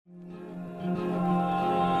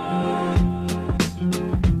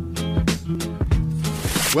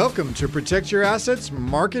Welcome to Protect Your Assets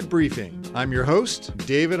Market Briefing. I'm your host,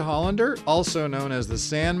 David Hollander, also known as the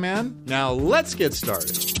Sandman. Now let's get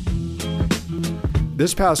started.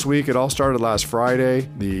 This past week, it all started last Friday.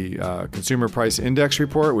 The Consumer Price Index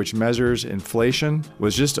report, which measures inflation,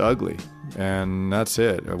 was just ugly. And that's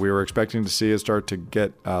it. We were expecting to see it start to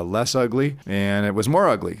get less ugly, and it was more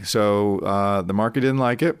ugly. So the market didn't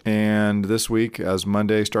like it. And this week, as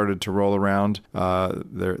Monday started to roll around,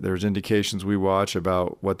 there's indications we watch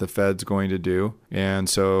about what the Fed's going to do. And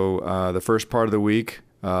so the first part of the week,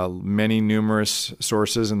 many numerous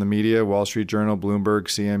sources in the media, Wall Street Journal, Bloomberg,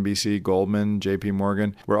 CNBC, Goldman, JP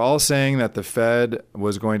Morgan, were all saying that the Fed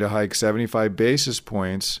was going to hike 75 basis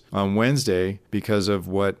points on Wednesday because of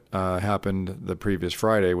what happened the previous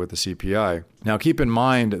Friday with the CPI. Now, keep in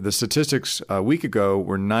mind, the statistics a week ago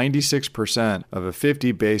were 96% of a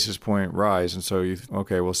 50 basis point rise. And so,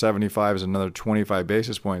 75 is another 25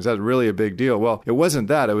 basis points. That's really a big deal. Well, it wasn't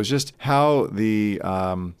that. It was just how the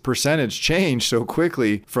percentage changed so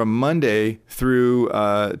quickly from Monday through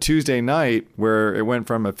Tuesday night, where it went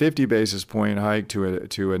from a 50 basis point hike to a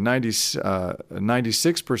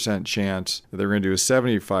 96% chance that they're going to do a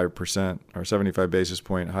 75% or 75 basis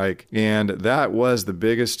point hike. And that was the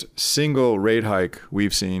biggest single rate hike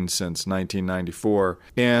we've seen since 1994,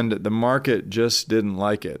 and the market just didn't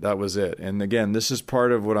like it. That was it. And again, this is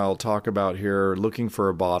part of what I'll talk about here, looking for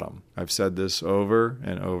a bottom. I've said this over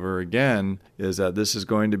and over again, is that this is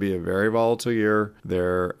going to be a very volatile year.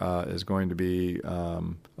 There is going to be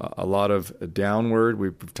a lot of downward.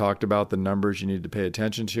 We've talked about the numbers you need to pay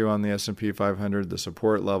attention to on the S&P 500, the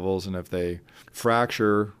support levels, and if they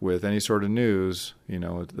fracture with any sort of news,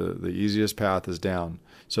 the easiest path is down.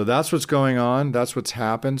 So that's what's going on. That's what's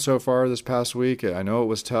happened so far this past week. I know it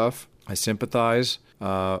was tough. I sympathize.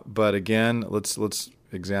 But again, let's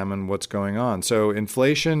examine what's going on. So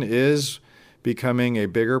inflation is becoming a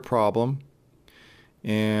bigger problem,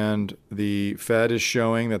 and the Fed is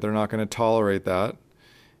showing that they're not going to tolerate that.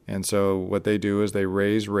 And so what they do is they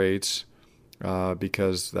raise rates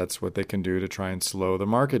because that's what they can do to try and slow the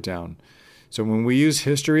market down. So when we use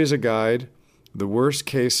history as a guide, the worst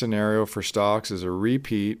case scenario for stocks is a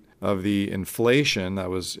repeat of the inflation that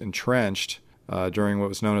was entrenched during what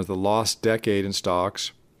was known as the lost decade in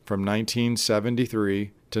stocks from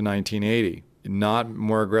 1973 to 1980. Not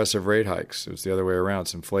more aggressive rate hikes. It was the other way around.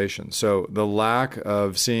 It's inflation. So the lack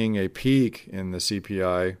of seeing a peak in the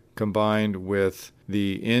CPI combined with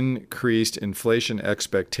the increased inflation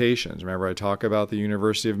expectations. Remember, I talk about the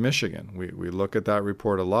University of Michigan. We look at that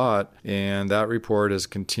report a lot, and that report has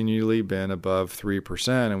continually been above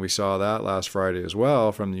 3%, and we saw that last Friday as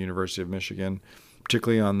well from the University of Michigan,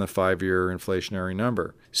 particularly on the 5-year inflationary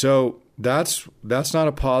number. So that's not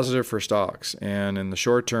a positive for stocks, and in the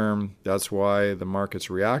short term, that's why the market's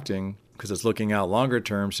reacting, because it's looking out longer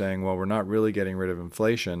term saying, well, we're not really getting rid of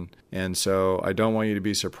inflation. And so I don't want you to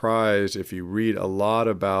be surprised if you read a lot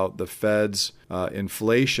about the Fed's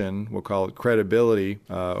inflation, we'll call it credibility,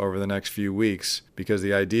 over the next few weeks, because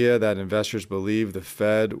the idea that investors believe the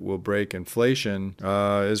Fed will break inflation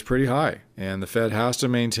is pretty high. And the Fed has to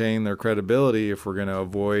maintain their credibility if we're going to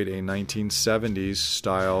avoid a 1970s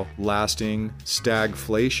style lasting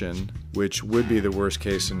stagflation, which would be the worst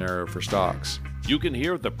case scenario for stocks. You can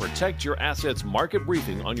hear the Protect Your Assets Market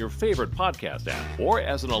Briefing on your favorite podcast app or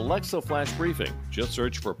as an Alexa flash briefing. Just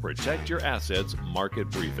search for Protect Your Assets Market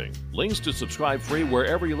Briefing. Links to subscribe free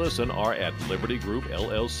wherever you listen are at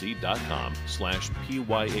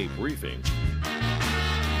libertygroupllc.com/PYA briefing.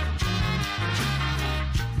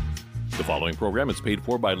 The following program is paid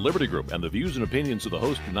for by Liberty Group, and the views and opinions of the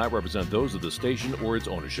host do not represent those of the station or its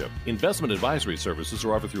ownership. Investment advisory services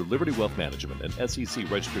are offered through Liberty Wealth Management, an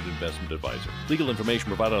SEC-registered investment advisor. Legal information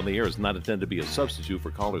provided on the air is not intended to be a substitute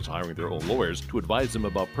for callers hiring their own lawyers to advise them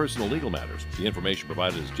about personal legal matters. The information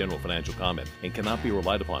provided is general financial comment and cannot be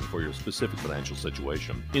relied upon for your specific financial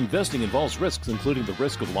situation. Investing involves risks, including the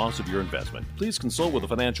risk of loss of your investment. Please consult with a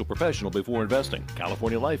financial professional before investing.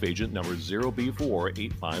 California Life Agent number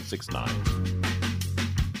 0B48569.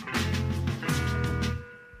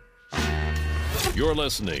 You're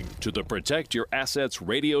listening to the Protect Your Assets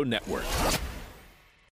Radio Network.